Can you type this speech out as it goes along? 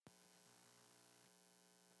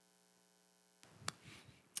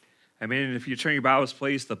Amen. And if you turn your Bibles,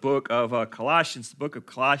 please, the book of Colossians,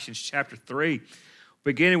 chapter 3,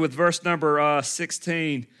 beginning with verse number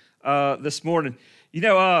 16 this morning. You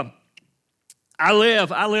know, I live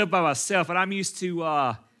by myself, and I'm used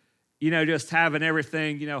to, just having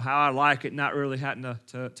everything, how I like it, not really having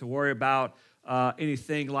to worry about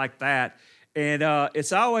anything like that. And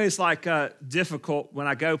it's always like difficult when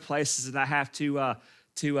I go places and I have to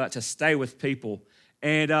stay with people.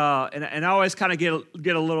 And I always kind of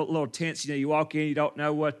get a little tense. You walk in, you don't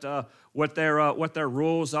know what their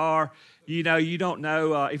rules are. You don't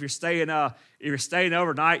know if you're staying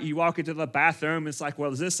overnight. You walk into the bathroom, it's like,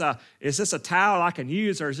 well, is this a towel I can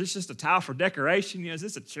use, or is this just a towel for decoration? Is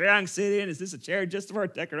this a chair I can sit in? Is this a chair just for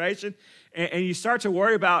decoration? And you start to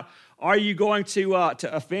worry about, are you going to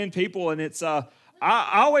offend people? And it's I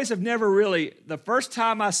always have never really. The first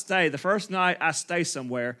night I stay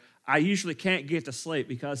somewhere, I usually can't get to sleep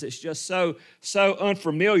because it's just so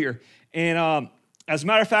unfamiliar. And as a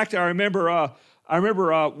matter of fact, I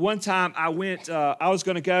remember one time I went. I was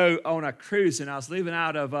going to go on a cruise, and I was leaving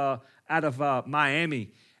out of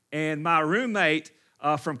Miami. And my roommate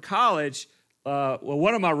from college,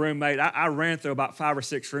 one of my roommates, I ran through about 5 or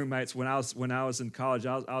 6 roommates when I was in college.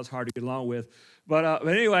 I was hard to get along with. But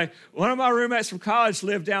anyway, one of my roommates from college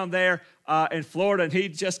lived down there in Florida, and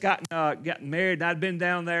he'd just gotten married, and I'd been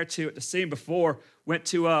down there to see him before. Went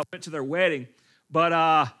to their wedding, but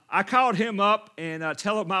I called him up and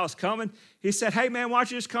tell him I was coming. He said, "Hey man, why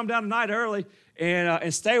don't you just come down tonight early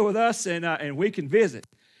and stay with us, and we can visit."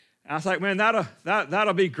 And I was like, "Man,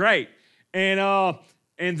 that'll be great." And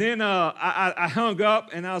then I hung up,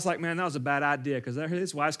 and I was like, "Man, that was a bad idea because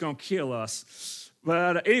his wife's gonna kill us."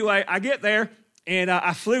 But anyway, I get there. And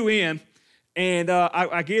I flew in, and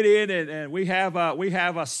I get in, and we have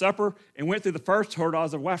a supper, and went through the first hurdle. I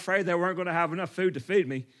was afraid they weren't going to have enough food to feed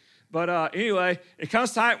me. But anyway, it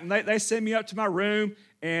comes time when they send me up to my room,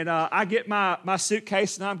 and I get my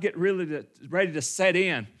suitcase, and I'm getting ready to set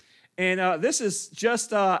in. And this is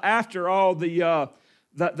just after all the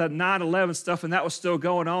 9/11 stuff, and that was still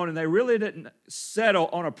going on, and they really didn't settle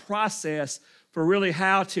on a process for really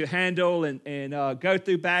how to handle and go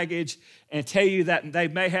through baggage and tell you that they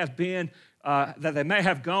may have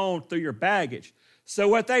gone through your baggage. So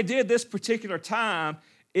what they did this particular time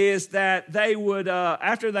is that they would,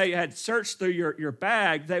 after they had searched through your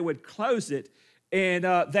bag, they would close it, and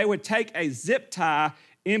they would take a zip tie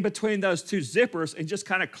in between those 2 zippers and just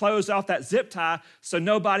kind of close off that zip tie so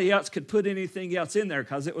nobody else could put anything else in there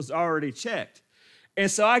because it was already checked. And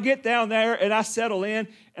so I get down there, and I settle in,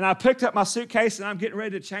 and I picked up my suitcase, and I'm getting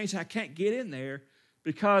ready to change, and I can't get in there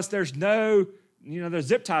because there's no, there's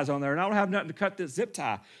zip ties on there, and I don't have nothing to cut this zip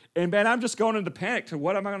tie. And, man, I'm just going into panic to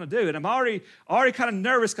what am I going to do? And I'm already kind of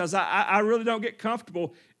nervous because I really don't get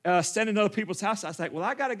comfortable staying in other people's house. I was like, well,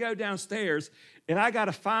 I got to go downstairs, and I got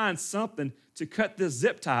to find something to cut this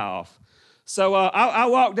zip tie off. So I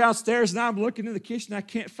walk downstairs, and I'm looking in the kitchen. I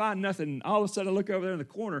can't find nothing. And all of a sudden, I look over there in the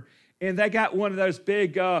corner, and they got one of those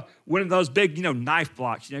big, knife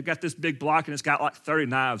blocks. Got this big block, and it's got like 30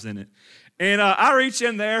 knives in it. And I reach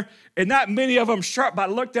in there, and not many of them sharp, but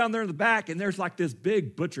I look down there in the back, and there's like this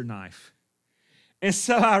big butcher knife. And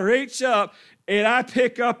so I reach up, and I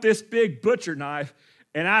pick up this big butcher knife,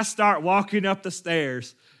 and I start walking up the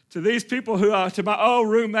stairs to these people to my old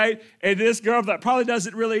roommate and this girl that probably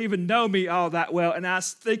doesn't really even know me all that well. And I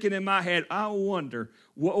was thinking in my head, I wonder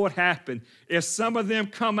what would happen if some of them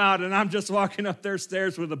come out and I'm just walking up their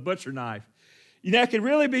stairs with a butcher knife. It can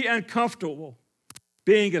really be uncomfortable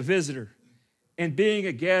being a visitor and being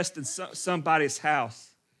a guest in somebody's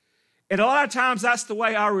house. And a lot of times that's the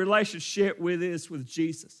way our relationship is with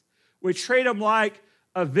Jesus. We treat him like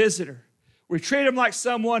a visitor. We treat him like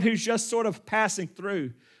someone who's just sort of passing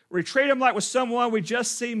through. We treat him like with someone we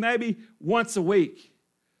just see maybe once a week.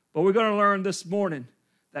 But we're going to learn this morning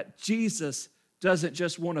that Jesus doesn't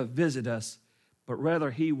just want to visit us, but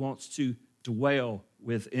rather he wants to dwell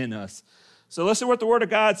within us. So listen to what the Word of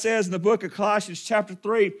God says in the book of Colossians chapter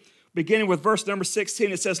 3, beginning with verse number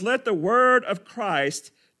 16. It says, "Let the word of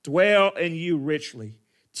Christ dwell in you richly,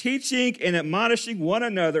 teaching and admonishing one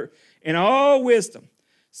another in all wisdom,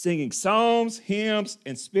 singing psalms, hymns,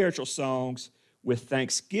 and spiritual songs with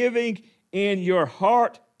thanksgiving in your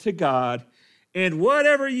heart to God. And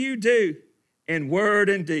whatever you do in word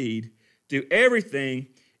and deed, do everything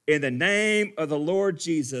in the name of the Lord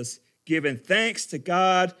Jesus, giving thanks to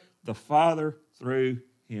God the Father through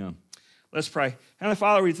him." Let's pray. Heavenly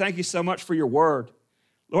Father, we thank you so much for your word.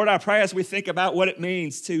 Lord, I pray as we think about what it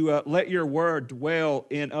means to let your word dwell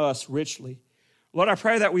in us richly. Lord, I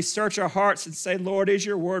pray that we search our hearts and say, Lord, is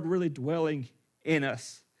your word really dwelling in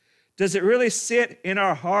us? Does it really sit in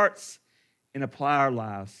our hearts and apply our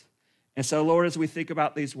lives? And so, Lord, as we think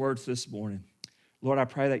about these words this morning, Lord, I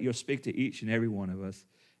pray that you'll speak to each and every one of us.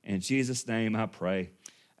 In Jesus' name I pray.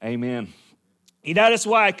 Amen. You know, it's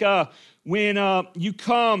like when you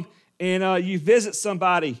come and you visit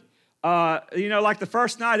somebody, like the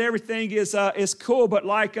first night, everything is cool, but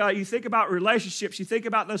like you think about relationships, you think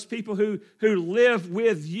about those people who live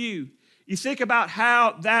with you. You think about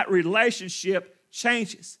how that relationship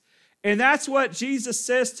changes. And that's what Jesus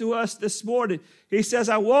says to us this morning. He says,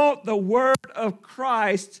 I want the word of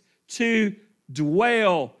Christ to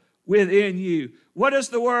dwell within you. What does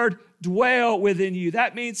the word dwell within you?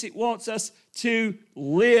 That means it wants us to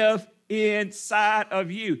live inside of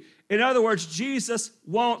you. In other words, Jesus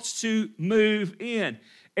wants to move in.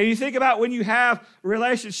 And you think about when you have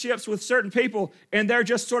relationships with certain people and they're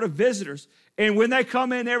just sort of visitors. And when they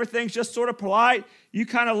come in, everything's just sort of polite. You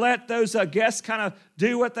kind of let those guests kind of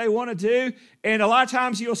do what they want to do. And a lot of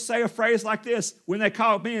times you'll say a phrase like this when they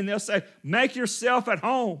call me, and they'll say, make yourself at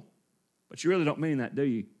home. But you really don't mean that, do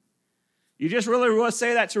you? You just really want to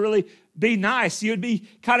say that to really be nice. You'd be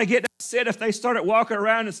kind of getting upset if they started walking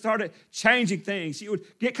around and started changing things. You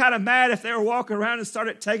would get kind of mad if they were walking around and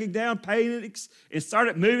started taking down paintings and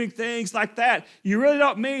started moving things like that. You really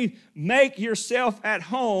don't mean make yourself at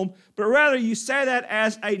home, but rather you say that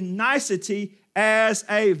as a nicety as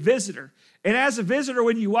a visitor. And as a visitor,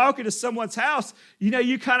 when you walk into someone's house,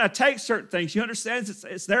 you kind of take certain things. You understand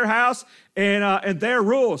it's their house and their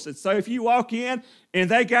rules. And so if you walk in and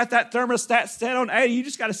they got that thermostat set on 80, you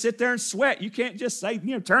just got to sit there and sweat. You can't just say,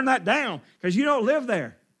 turn that down because you don't live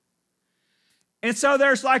there. And so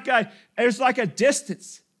there's like a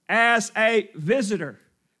distance as a visitor.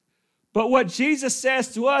 But what Jesus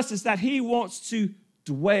says to us is that he wants to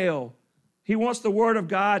dwell. He wants the word of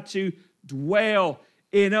God to dwell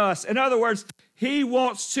in us. In other words, he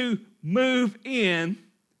wants to move in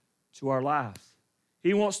to our lives.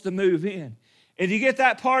 He wants to move in. And you get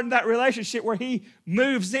that part in that relationship where he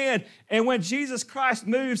moves in. And when Jesus Christ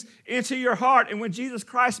moves into your heart and when Jesus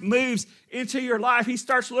Christ moves into your life, he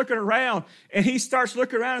starts looking around and he starts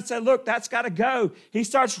looking around and saying, look, that's got to go. He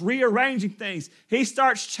starts rearranging things. He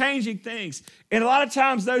starts changing things. And a lot of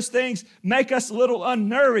times those things make us a little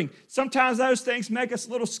unnerving. Sometimes those things make us a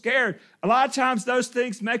little scared. A lot of times those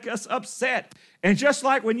things make us upset. And just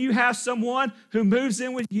like when you have someone who moves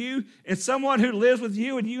in with you and someone who lives with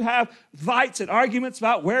you and you have fights and arguments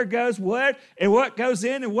about where goes what and what goes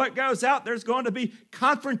in and what goes out, there's going to be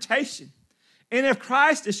confrontation. And if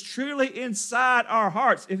Christ is truly inside our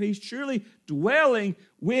hearts, if he's truly dwelling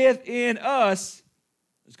within us,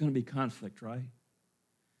 there's going to be conflict, right?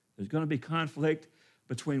 There's going to be conflict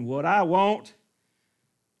between what I want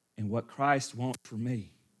and what Christ wants for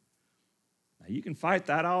me. Now, you can fight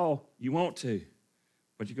that all you want to,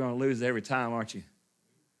 but you're going to lose every time, aren't you?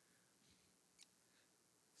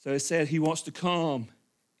 So it said he wants to come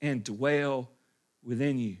and dwell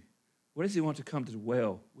within you. What does he want to come to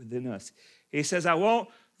dwell within us? He says, I want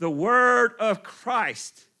the word of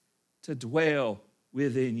Christ to dwell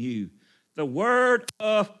within you. The word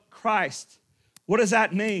of Christ. What does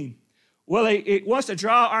that mean? Well, it wants to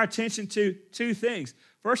draw our attention to two things.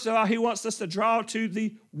 First of all, he wants us to draw to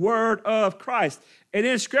the word of Christ. And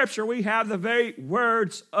in Scripture, we have the very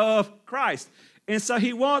words of Christ. And so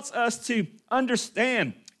he wants us to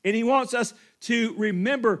understand, and he wants us to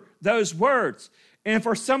remember those words. And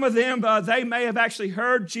for some of them, they may have actually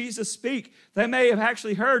heard Jesus speak. They may have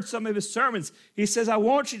actually heard some of his sermons. He says, I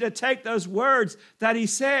want you to take those words that he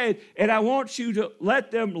said, and I want you to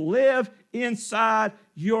let them live inside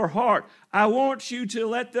your heart. I want you to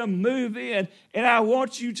let them move in, and I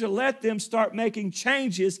want you to let them start making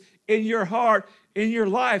changes in your heart, in your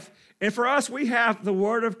life. And for us, we have the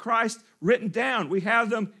word of Christ written down. We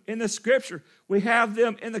have them in the Scripture. We have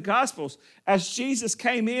them in the Gospels. As Jesus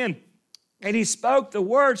came in, and he spoke the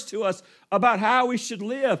words to us about how we should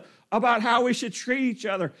live, about how we should treat each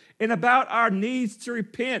other, and about our needs to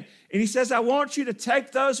repent. And he says, I want you to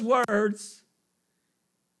take those words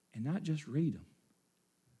and not just read them.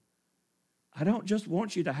 I don't just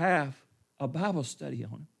want you to have a Bible study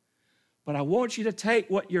on them, but I want you to take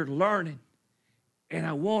what you're learning and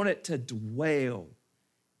I want it to dwell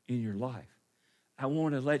in your life. I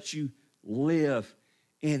want to let you live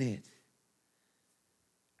in it.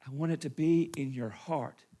 I want it to be in your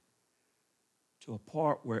heart to a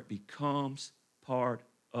part where it becomes part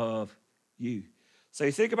of you. So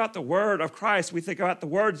you think about the word of Christ, we think about the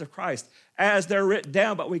words of Christ as they're written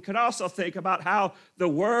down, but we could also think about how the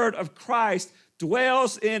word of Christ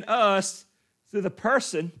dwells in us through the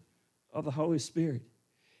person of the Holy Spirit.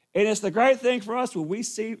 And it's the great thing for us when we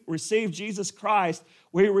receive Jesus Christ,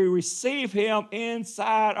 we receive him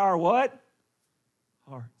inside our what?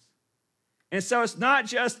 Hearts. And so it's not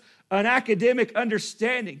just an academic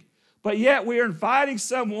understanding, but yet we are inviting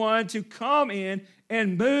someone to come in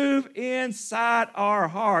and move inside our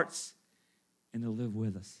hearts and to live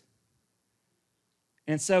with us.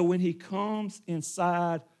 And so when he comes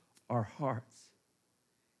inside our hearts,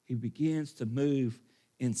 he begins to move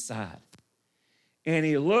inside. And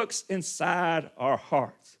he looks inside our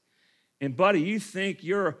hearts. And buddy, you think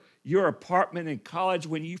your apartment in college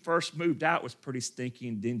when you first moved out was pretty stinky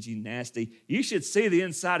and dingy and nasty. You should see the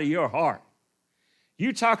inside of your heart.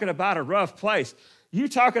 You talking about a rough place. You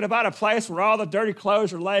talking about a place where all the dirty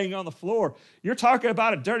clothes are laying on the floor. You're talking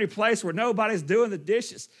about a dirty place where nobody's doing the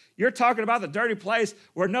dishes. You're talking about the dirty place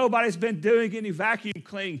where nobody's been doing any vacuum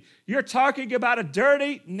cleaning. You're talking about a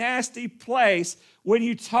dirty, nasty place when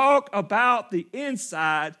you talk about the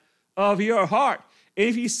inside of your heart. And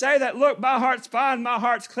if you say that, look, my heart's fine, my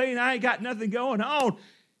heart's clean, I ain't got nothing going on,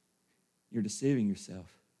 you're deceiving yourself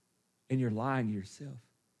and you're lying to yourself.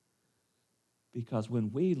 Because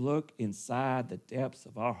when we look inside the depths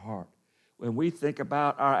of our heart, when we think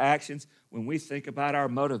about our actions, when we think about our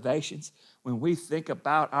motivations, when we think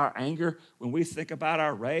about our anger, when we think about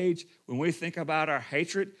our rage, when we think about our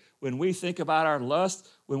hatred, when we think about our lust,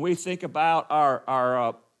 when we think about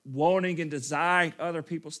our wanting and desiring other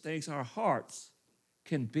people's things, our hearts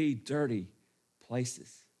can be dirty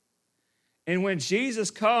places. And when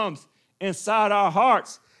Jesus comes inside our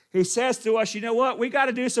hearts, he says to us, you know what? We got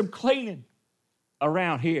to do some cleaning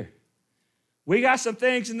around here. We got some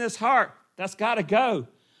things in this heart that's got to go.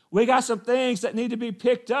 We got some things that need to be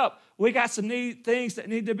picked up. We got some things that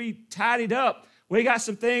need to be tidied up. We got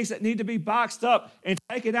some things that need to be boxed up and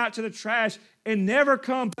taken out to the trash and never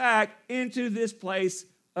come back into this place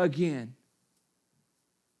again.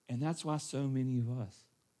 And that's why so many of us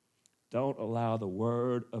don't allow the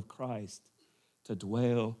word of Christ to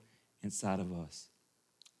dwell inside of us.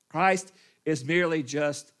 Christ is merely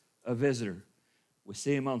just a visitor. We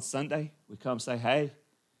see him on Sunday. We come say, hey,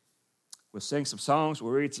 we'll sing some songs,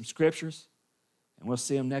 we'll read some scriptures, and we'll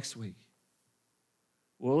see him next week.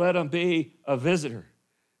 We'll let him be a visitor.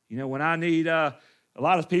 You know, when I need a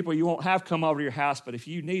lot of people you won't have come over to your house, but if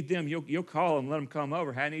you need them, you'll call them, let them come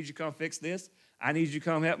over. Hey, I need you to come fix this. I need you to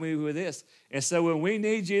come help me with this. And so when we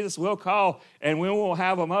need Jesus, we'll call and we won't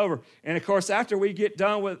have him over. And of course, after he gets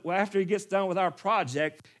done with our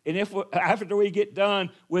project, and after we get done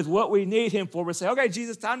with what we need him for, we say, okay,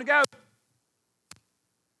 Jesus, time to go.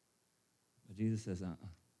 But Jesus says,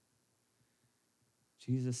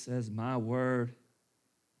 Jesus says, my word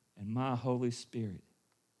and my Holy Spirit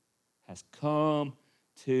has come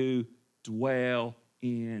to dwell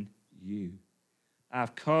in you.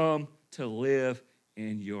 I've come to live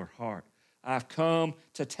in your heart. I've come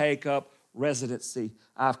to take up residency.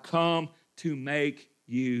 I've come to make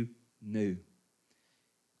you new.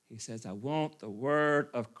 He says, I want the word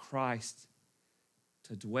of Christ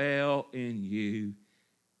to dwell in you.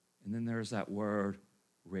 And then there's that word,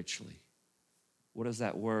 richly. What does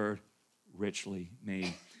that word, richly,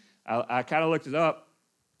 mean? I kind of looked it up,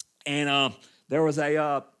 and there was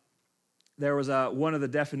one of the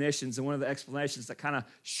definitions and one of the explanations that kind of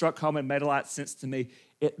struck home and made a lot of sense to me.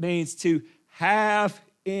 It means to have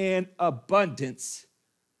in abundance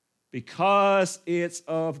because it's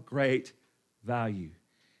of great value.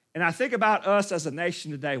 And I think about us as a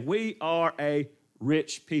nation today. We are a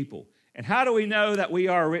rich people. And how do we know that we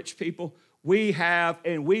are a rich people? We have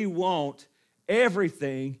and we want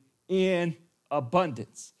everything in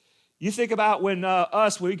abundance. You think about when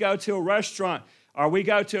we go to a restaurant or we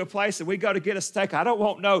go to a place and we go to get a steak. I don't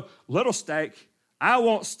want no little steak. I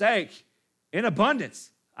want steak in abundance.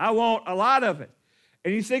 I want a lot of it.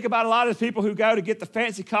 And you think about a lot of the people who go to get the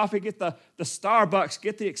fancy coffee, get the Starbucks,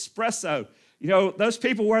 get the espresso. You know, those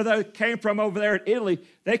people where they came from over there in Italy,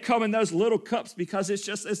 they come in those little cups because it's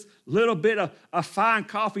just this little bit of fine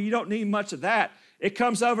coffee. You don't need much of that. It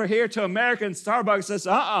comes over here to America and Starbucks and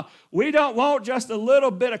says, we don't want just a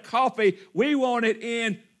little bit of coffee. We want it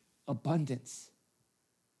in abundance.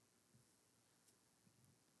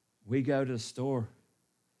 We go to the store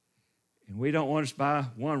and we don't want to just buy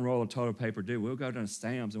one roll of toilet paper, do we? We'll go to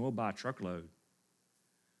Sam's and we'll buy a truckload.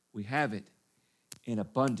 We have it in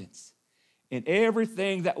abundance. And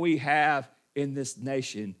everything that we have in this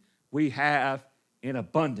nation, we have in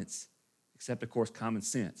abundance, except, of course, common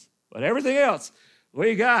sense. But everything else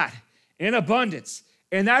we got in abundance.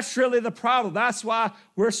 And that's really the problem. That's why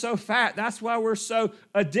we're so fat. That's why we're so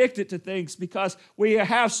addicted to things, because we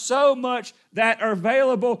have so much that are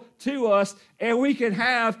available to us, and we can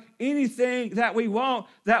have anything that we want,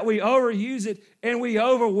 that we overuse it and we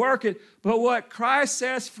overwork it. But what Christ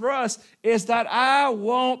says for us is that I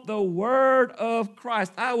want the word of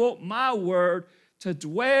Christ. I want my word to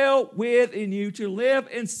dwell within you, to live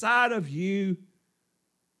inside of you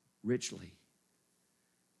richly.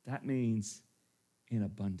 That means in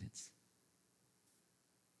abundance.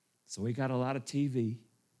 So we got a lot of TV.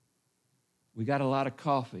 We got a lot of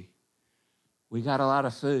coffee. We got a lot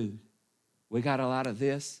of food. We got a lot of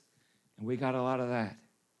this, and we got a lot of that.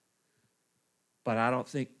 But I don't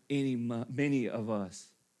think many of us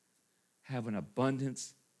have an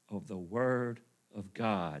abundance of the Word of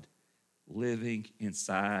God living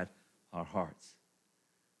inside our hearts.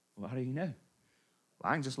 Well, how do you know?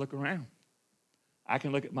 Well, I can just look around. I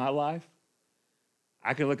can look at my life.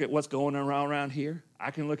 I can look at what's going on around here. I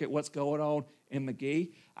can look at what's going on in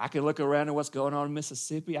McGee. I can look around at what's going on in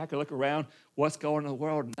Mississippi. I can look around what's going on in the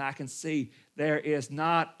world, and I can see there is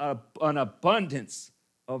not an abundance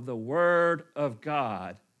of the Word of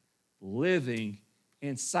God living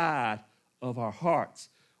inside of our hearts.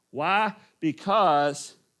 Why?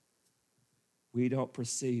 Because we don't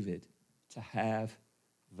perceive it to have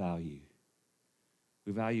value.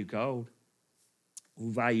 We value gold. We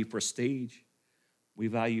value prestige. We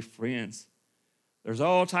value friends. There's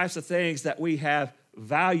all types of things that we have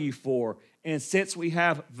value for. And since we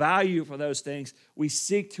have value for those things, we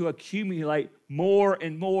seek to accumulate more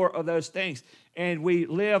and more of those things. And we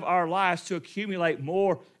live our lives to accumulate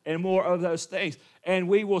more and more of those things. And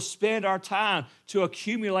we will spend our time to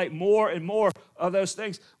accumulate more and more of those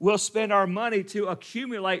things. We'll spend our money to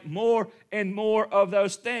accumulate more and more of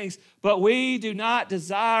those things. But we do not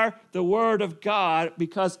desire the Word of God,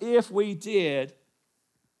 because if we did,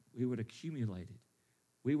 we would accumulate it.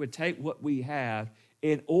 We would take what we have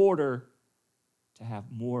in order to have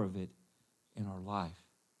more of it in our life.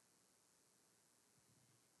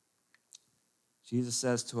 Jesus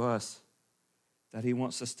says to us that he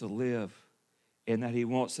wants us to live and that he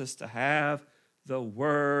wants us to have the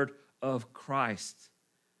word of Christ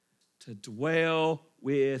to dwell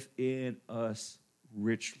within us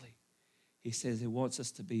richly. He says he wants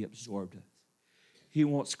us to be absorbed in it. He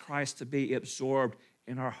wants Christ to be absorbed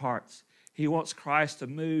in our hearts. He wants Christ to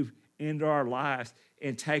move into our lives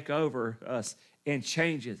and take over us and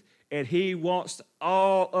change it. And he wants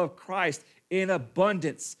all of Christ in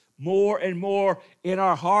abundance, more and more in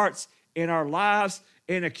our hearts, in our lives,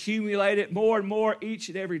 and accumulate it more and more each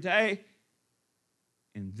and every day.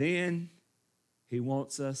 And then he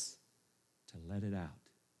wants us to let it out.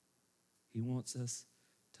 He wants us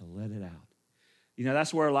to let it out. You know,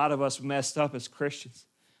 that's where a lot of us messed up as Christians.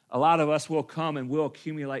 A lot of us will come and we'll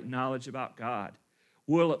accumulate knowledge about God.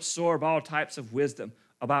 We'll absorb all types of wisdom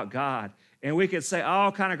about God. And we can say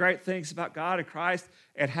all kind of great things about God and Christ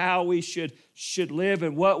and how we should live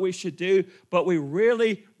and what we should do, but we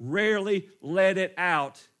really rarely let it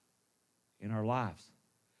out in our lives.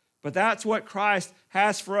 But that's what Christ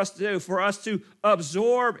has for us to do, for us to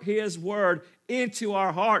absorb his word into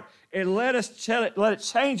our heart and let it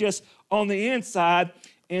change us on the inside,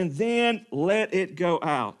 and then let it go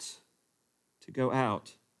out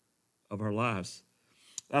of our lives.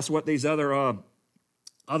 That's what these other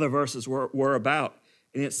verses were about.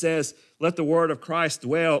 And it says, let the word of Christ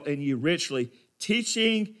dwell in you richly,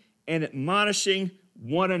 teaching and admonishing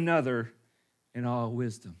one another in all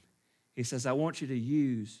wisdom. He says, I want you to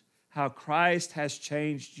use how Christ has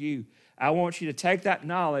changed you. I want you to take that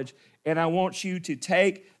knowledge, and I want you to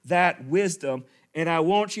take that wisdom, and I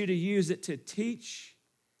want you to use it to teach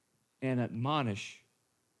and admonish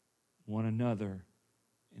one another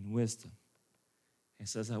in wisdom. He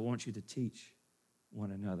says, I want you to teach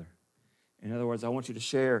one another. In other words, I want you to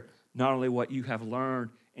share not only what you have learned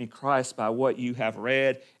in Christ by what you have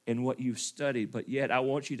read and what you've studied, but yet I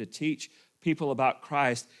want you to teach people about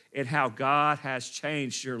Christ and how God has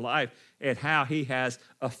changed your life and how he has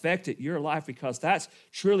affected your life, because that's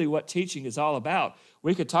truly what teaching is all about.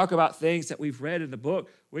 We could talk about things that we've read in the book.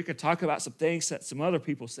 We could talk about some things that some other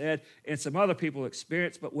people said and some other people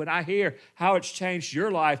experienced. But when I hear how it's changed your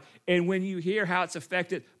life, and when you hear how it's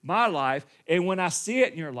affected my life, and when I see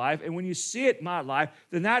it in your life, and when you see it in my life,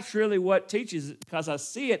 then that's really what teaches it, because I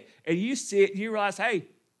see it and you see it and you realize, hey,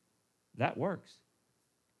 that works.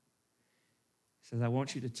 He says, I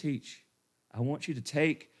want you to teach. I want you to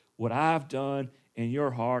take what I've done in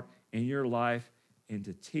your heart, in your life, and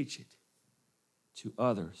to teach it to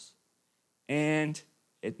others and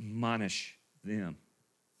admonish them.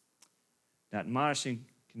 Now, admonishing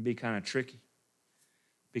can be kind of tricky.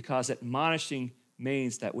 because admonishing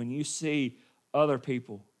means that when you see other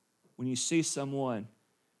people, when you see someone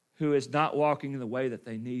who is not walking in the way that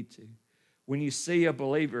they need to, when you see a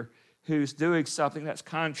believer who's doing something that's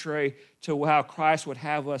contrary to how Christ would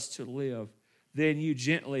have us to live, then you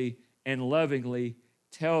gently and lovingly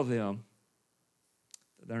tell them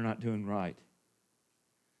that they're not doing right.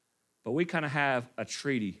 But we kind of have a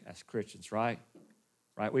treaty as Christians, right?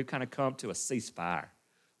 Right? We've kind of come to a ceasefire.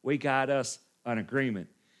 We got us an agreement.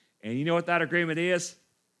 And you know what that agreement is?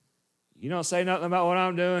 You don't say nothing about what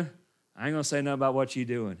I'm doing, I ain't going to say nothing about what you're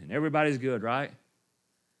doing. And everybody's good, right?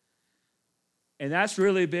 And that's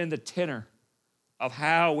really been the tenor of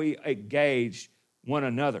how we engage one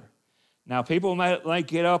another. Now, people may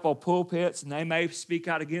get up on pulpits and they may speak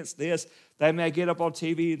out against this. They may get up on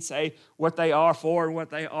TV and say what they are for and what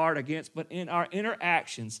they aren't against. But in our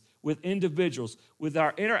interactions with individuals, with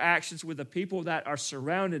our interactions with the people that are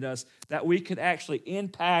surrounding us, that we could actually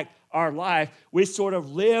impact our life, we sort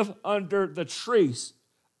of live under the trees,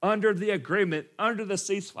 under the agreement, under the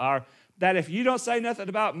ceasefire, that if you don't say nothing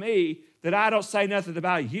about me, that I don't say nothing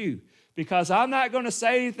about you. Because I'm not going to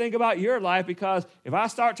say anything about your life, because if I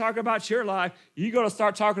start talking about your life, you're going to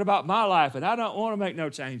start talking about my life, and I don't want to make no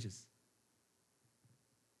changes.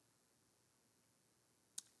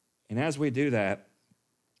 And as we do that,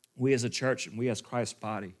 we as a church and we as Christ's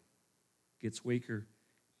body gets weaker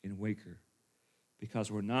and weaker,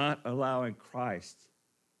 because we're not allowing Christ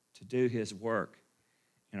to do his work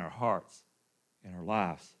in our hearts, in our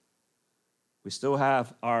lives. We still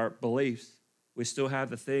have our beliefs. We still have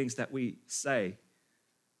the things that we say,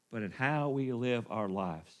 but in how we live our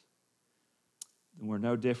lives, then we're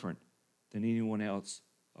no different than anyone else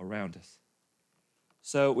around us.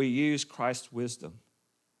 So we use Christ's wisdom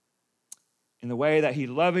in the way that he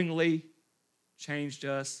lovingly changed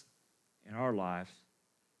us in our lives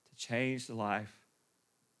to change the lives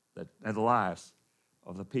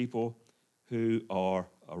of the people who are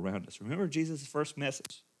around us. Remember Jesus' first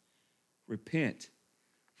message? Repent,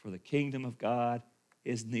 for the kingdom of God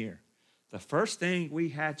is near. The first thing we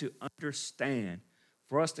had to understand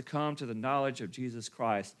for us to come to the knowledge of Jesus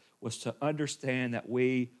Christ was to understand that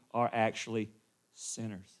we are actually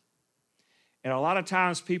sinners. And a lot of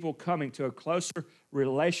times people coming to a closer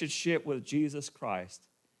relationship with Jesus Christ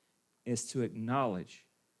is to acknowledge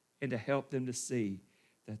and to help them to see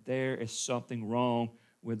that there is something wrong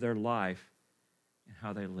with their life and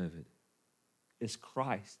how they live it. It's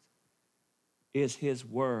Christ. Is his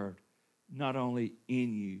word not only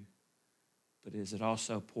in you, but is it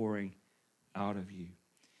also pouring out of you?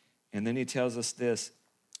 And then he tells us this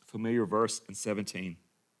familiar verse in 17.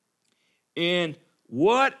 In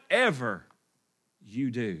whatever you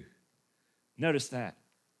do. Notice that.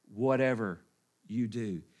 Whatever you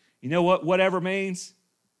do. You know what whatever means?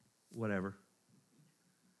 Whatever.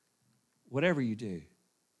 Whatever you do.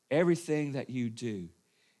 Everything that you do.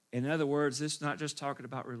 In other words, it's not just talking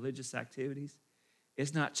about religious activities.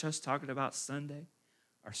 It's not just talking about Sunday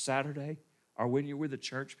or Saturday or when you're with the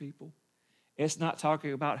church people. It's not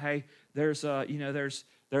talking about, hey, there's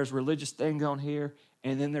religious things on here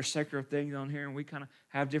and then there's secular things on here and we kind of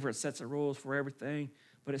have different sets of rules for everything.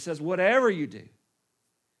 But it says whatever you do.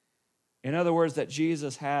 In other words, that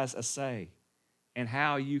Jesus has a say in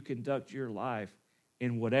how you conduct your life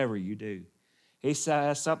in whatever you do. He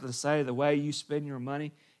has something to say the way you spend your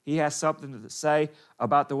money. He has something to say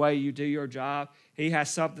about the way you do your job. He has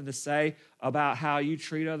something to say about how you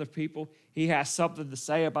treat other people. He has something to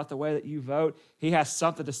say about the way that you vote. He has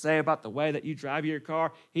something to say about the way that you drive your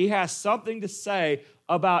car. He has something to say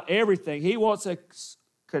about everything. He wants a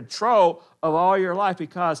control of all your life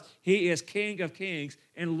because he is King of Kings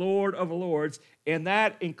and Lord of Lords, and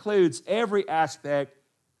that includes every aspect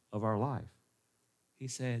of our life. He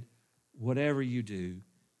said, whatever you do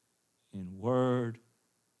in word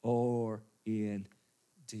or in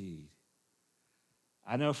deed.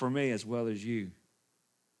 I know for me as well as you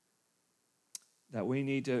that we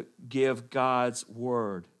need to give God's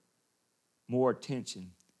word more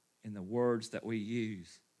attention in the words that we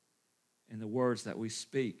use, in the words that we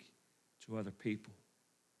speak to other people.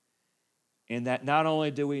 And that not only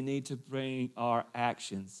do we need to bring our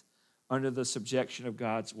actions under the subjection of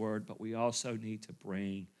God's word, but we also need to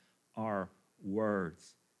bring our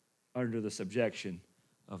words under the subjection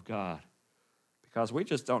of God. Because we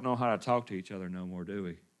just don't know how to talk to each other no more, do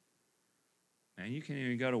we? Man, you can't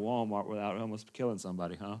even go to Walmart without almost killing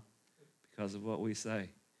somebody, huh? Because of what we say.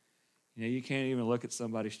 You know, you can't even look at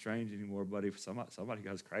somebody strange anymore, buddy. Somebody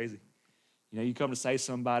goes crazy. You know, you come to say to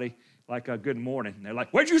somebody like a good morning, and they're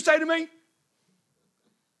like, what'd you say to me?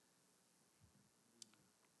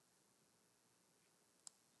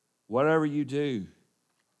 Whatever you do,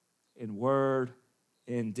 in word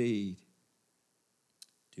and deed.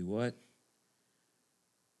 Do what?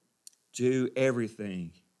 Do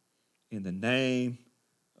everything in the name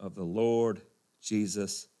of the Lord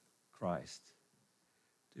Jesus Christ.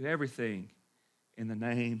 Do everything in the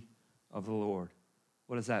name of the Lord.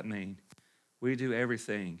 What does that mean? We do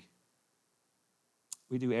everything.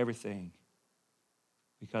 We do everything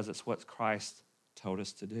because it's what Christ told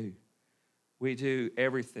us to do. We do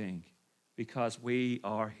everything because we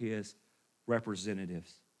are his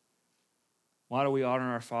representatives. Why do we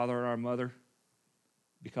honor our father and our mother?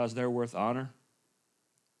 Because they're worth honor?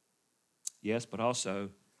 Yes, but also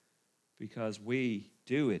because we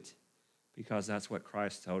do it because that's what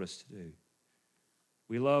Christ told us to do.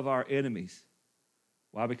 We love our enemies.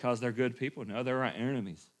 Why? Because they're good people? No, they're our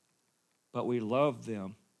enemies. But we love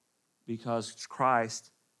them because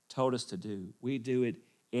Christ told us to do. We do it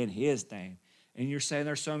in his name. And you're saying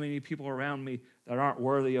there's so many people around me that aren't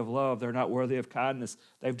worthy of love. They're not worthy of kindness.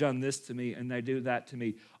 They've done this to me and they do that to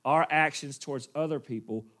me. Our actions towards other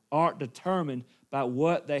people aren't determined by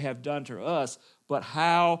what they have done to us, but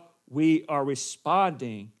how we are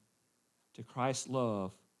responding to Christ's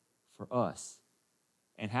love for us.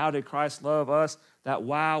 And how did Christ love us? That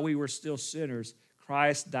while we were still sinners,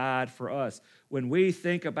 Christ died for us. When we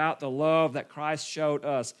think about the love that Christ showed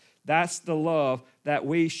us, that's the love that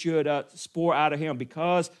we should pour out of him.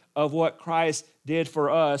 Because of what Christ did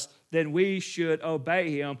for us, then we should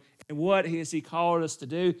obey him. And what has he called us to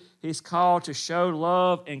do? He's called to show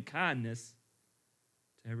love and kindness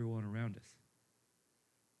to everyone around us.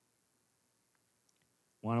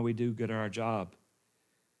 Why don't we do good at our job?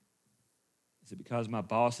 Is it because my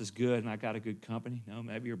boss is good and I got a good company? No,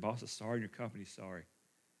 maybe your boss is sorry and your company's sorry.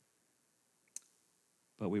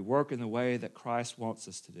 But we work in the way that Christ wants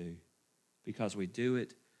us to do because we do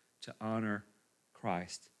it to honor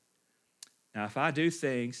Christ. Now, if I do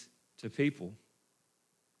things to people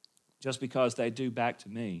just because they do back to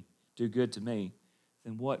me, do good to me,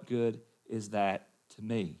 then what good is that to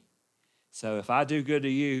me? So if I do good to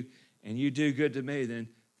you and you do good to me, then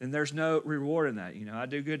there's no reward in that. You know, I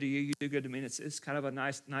do good to you, you do good to me. And it's kind of a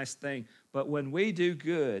nice thing. But when we do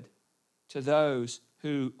good to those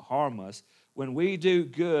who harm us, when we do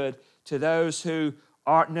good to those who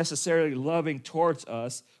aren't necessarily loving towards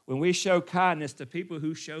us, when we show kindness to people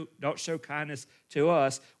who don't show kindness to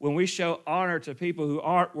us, when we show honor to people who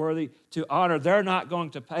aren't worthy to honor, they're not going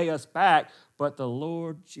to pay us back, but the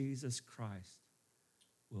Lord Jesus Christ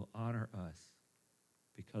will honor us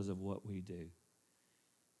because of what we do.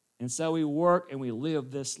 And so we work and we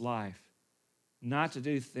live this life not to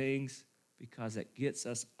do things because it gets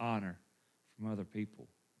us honor from other people,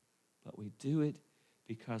 but we do it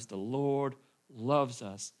because the Lord loves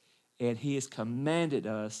us and he has commanded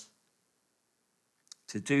us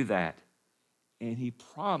to do that. And he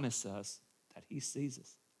promised us that he sees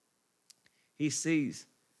us. He sees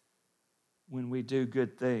when we do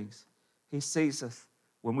good things. He sees us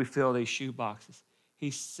when we fill these shoe boxes.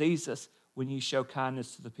 He sees us when you show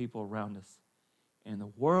kindness to the people around us. And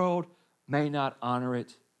the world may not honor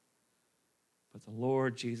it, but the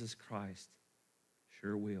Lord Jesus Christ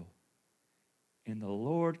sure will. And the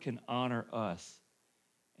Lord can honor us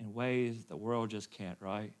in ways the world just can't,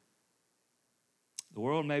 right? The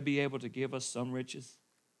world may be able to give us some riches,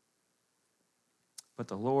 but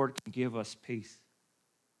the Lord can give us peace.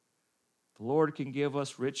 The Lord can give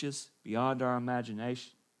us riches beyond our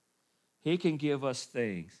imagination. He can give us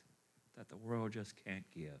things that the world just can't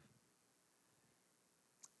give.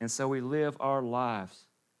 And so we live our lives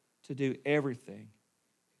to do everything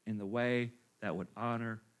in the way that would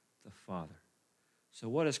honor the Father. So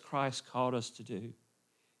what has Christ called us to do?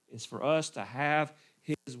 Is for us to have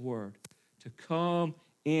his word, to come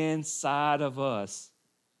inside of us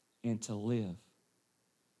and to live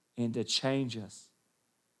and to change us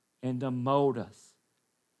and to mold us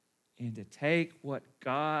and to take what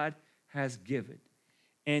God has given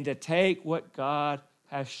and to take what God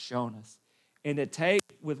has shown us and to take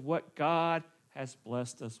with what God has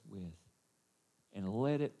blessed us with and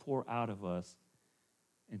let it pour out of us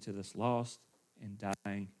into this lost and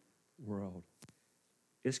dying world.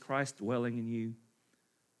 Is Christ dwelling in you,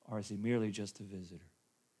 or is he merely just a visitor?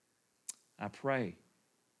 I pray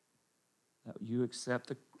that you accept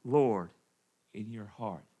the Lord in your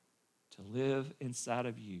heart to live inside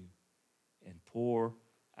of you and pour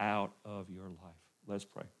out of your life. Let's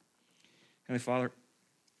pray. Heavenly Father,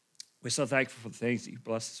 we're so thankful for the things that you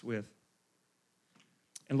bless us with.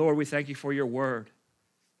 And Lord, we thank you for your word.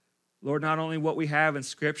 Lord, not only what we have in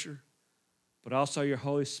Scripture, but also your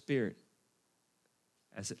Holy Spirit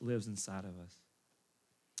as it lives inside of us.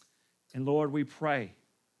 And Lord, we pray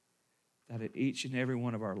that in each and every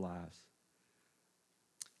one of our lives,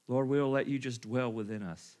 Lord, we will let you just dwell within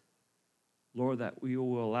us. Lord, that we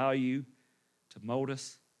will allow you to mold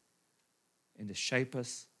us and to shape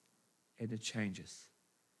us and to change us.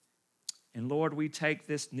 And Lord, we take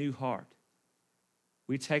this new heart.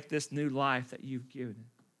 We take this new life that you've given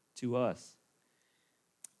to us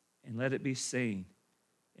and let it be seen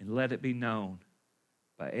and let it be known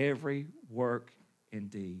by every work and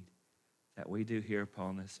deed that we do here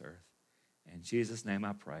upon this earth. In Jesus' name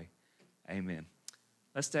I pray. Amen.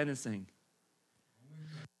 Let's stand and sing.